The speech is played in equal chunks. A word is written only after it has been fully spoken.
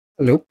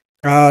Hello.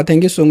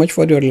 Thank you so much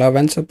for your love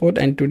and support.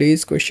 And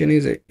today's question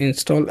is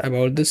install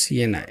about the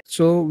CNI.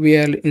 So we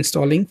are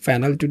installing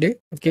Flannel today.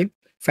 Okay.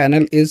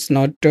 Flannel is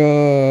not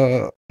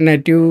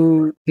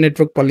native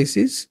network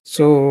policies.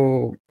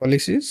 So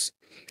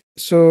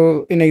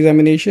in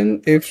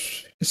examination,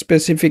 if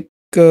specific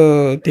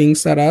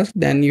things are asked,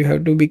 then you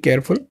have to be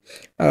careful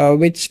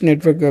which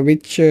network,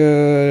 which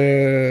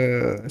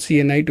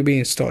CNI to be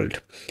installed.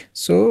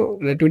 So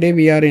today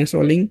we are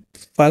installing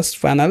first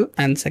Flannel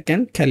and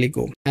second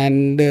Calico.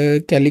 And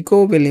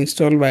Calico will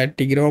install via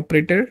Tigre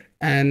operator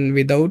and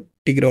without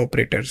Tigre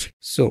operators.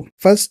 So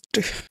first,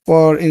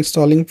 for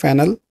installing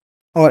Flannel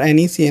or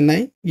any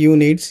CNI, you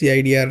need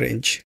CIDR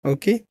range.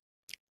 Okay.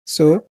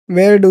 So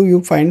where do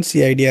you find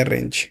CIDR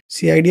range?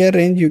 CIDR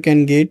range you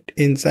can get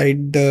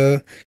inside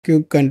the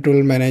kube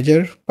control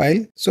manager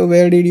file. So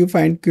where did you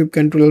find kube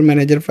control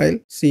manager file?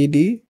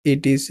 cd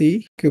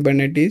etc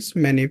kubernetes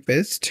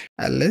manifest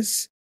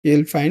ls.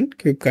 You'll find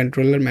kube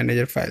controller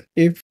manager file.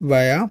 If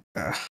via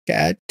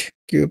cat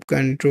kube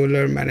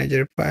controller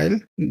manager file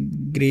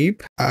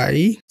grep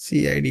I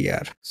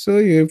CIDR. So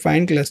you will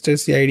find cluster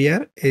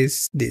CIDR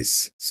is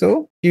this.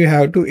 So you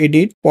have to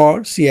edit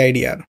for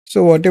CIDR.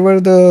 So whatever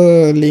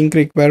the link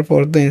required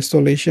for the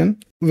installation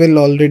will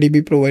already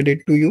be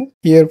provided to you.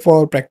 Here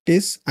for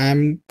practice, I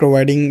am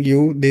providing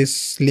you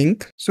this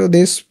link. So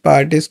this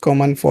part is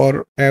common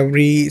for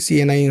every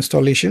CNI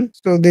installation.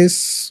 So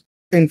this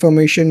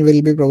information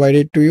will be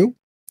provided to you.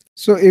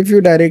 So if you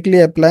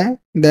directly apply,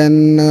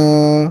 then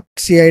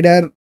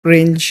CIDR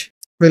range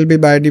will be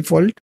by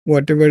default,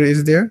 whatever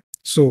is there.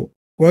 So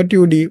what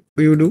you do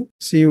curl -o.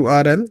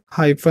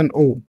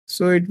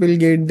 So it will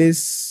get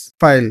this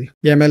file,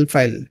 YAML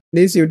file.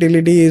 This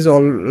utility is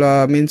all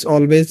means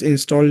always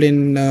installed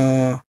in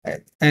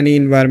any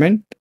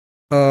environment.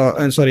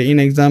 In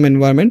exam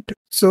environment.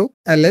 So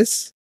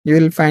ls, you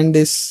will find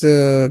this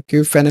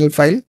kubefennel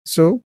file.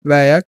 So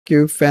via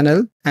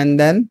kubefennel and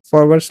then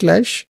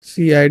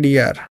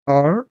 /CIDR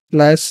or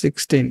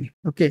 /16.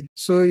 Okay.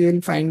 So you'll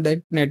find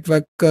that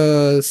network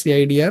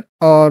CIDR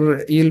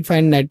or you'll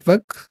find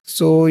network.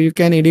 So you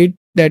can edit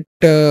that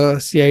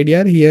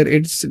CIDR. Here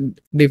it's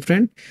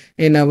different.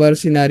 In our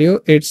scenario,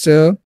 it's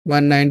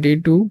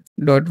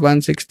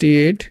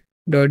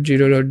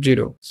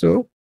 192.168.0.0.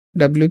 So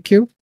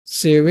wq,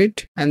 save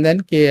it, and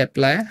then k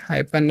apply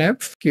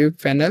 -f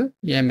kubefennel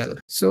YAML.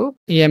 So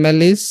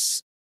YAML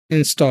is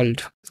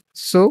installed.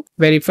 So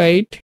verify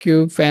it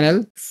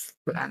kubefennel.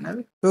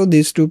 So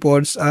these two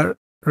pods are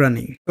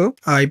running. So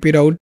IP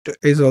route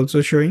is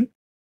also showing.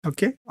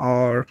 Okay.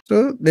 Or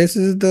so this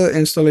is the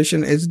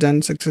installation is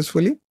done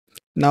successfully.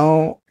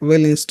 Now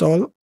we'll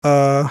install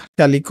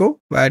Calico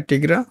via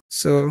Tigre.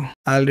 So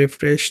I'll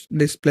refresh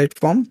this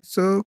platform.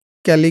 So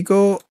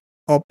Calico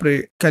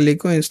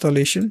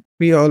installation,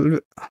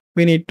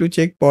 we need to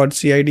check pod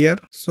CIDR.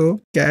 So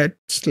cat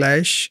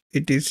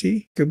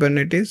 /etc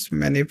kubernetes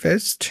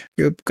manifest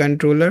kube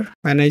controller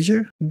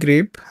manager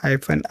grep -I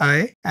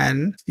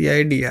and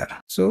CIDR.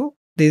 So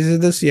this is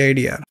the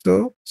CIDR. So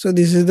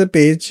this is the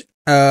page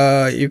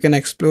you can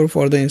explore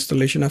for the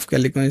installation of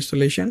Calico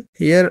installation.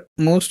 Here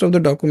most of the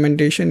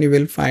documentation you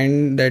will find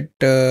that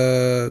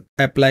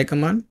apply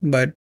command,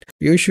 but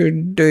you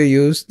should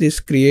use this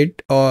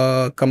create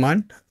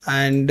command,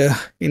 and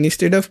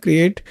instead of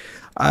create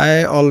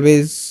I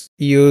always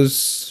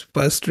use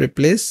first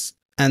replace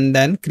and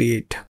then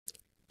create.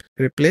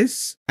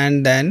 Replace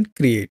and then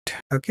create.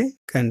 Okay,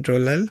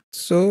 Control L.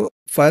 So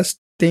first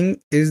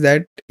thing is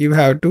that you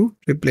have to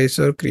replace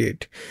or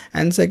create,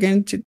 and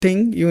second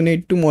thing you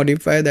need to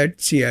modify that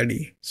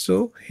CRD.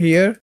 So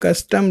here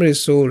custom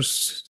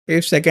resource,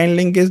 if second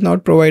link is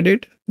not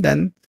provided,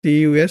 then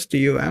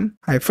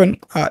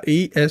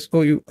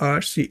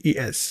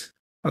custom-resources.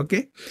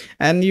 Okay,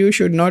 and you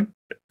should not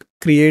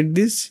create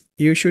this,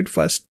 you should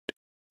first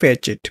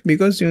fetch it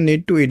because you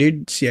need to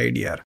edit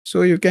CIDR.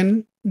 So you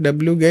can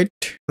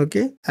wget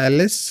okay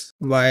ls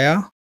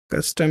via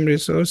custom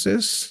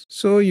resources.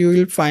 So you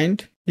will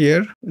find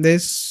here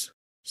this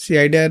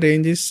CIDR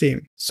range is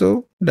same.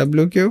 So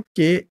wq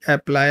k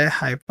apply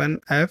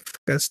 -f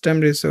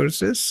custom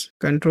resources,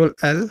 Control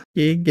L,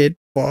 k get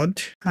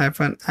pod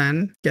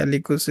 -n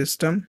Calico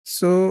system.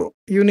 So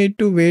you need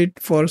to wait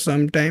for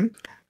some time.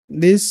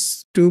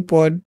 This two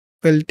pod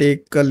will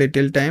take a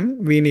little time.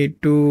 We need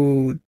to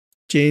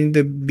change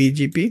the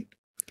BGP,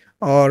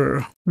 or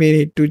we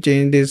need to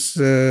change this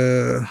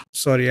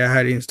sorry, I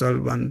had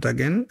installed once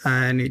again.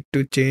 I need to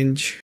change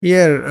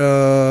here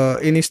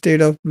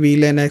instead of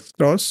VLAN X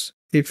cross,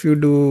 if you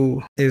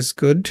do is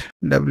good,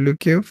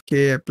 wq k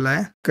apply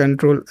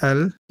Control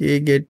L, k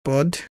get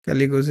pod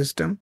Calico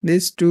system.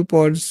 These two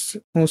pods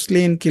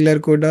mostly in killer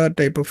coda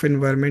type of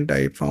environment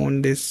I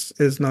found this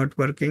is not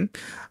working.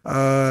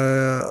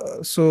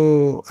 So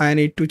I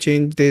need to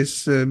change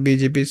this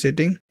BGP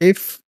setting.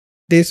 If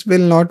this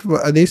not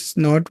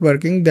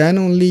working, then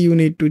only you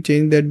need to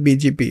change that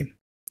BGP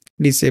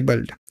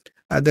disabled,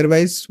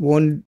 otherwise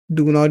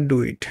do not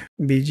do it.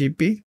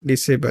 BGP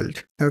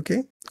disabled.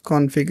 Okay,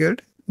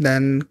 configured,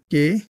 then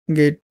K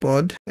get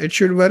pod. It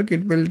should work.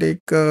 It will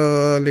take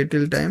a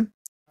little time.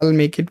 I'll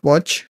make it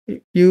watch.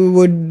 You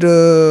would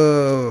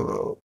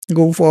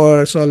go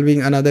for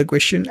solving another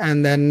question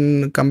and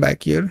then come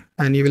back here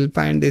and you will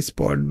find this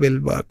pod will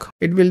work.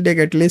 It will take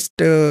at least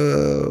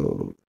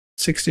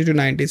 60 to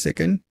 90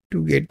 seconds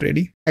to get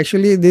ready.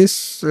 Actually,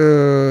 this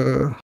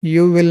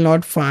you will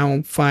not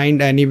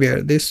find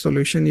anywhere. This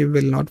solution you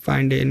will not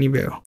find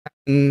anywhere.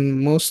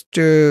 Most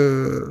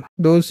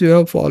those who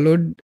have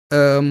followed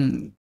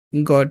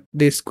got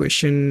this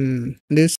question, this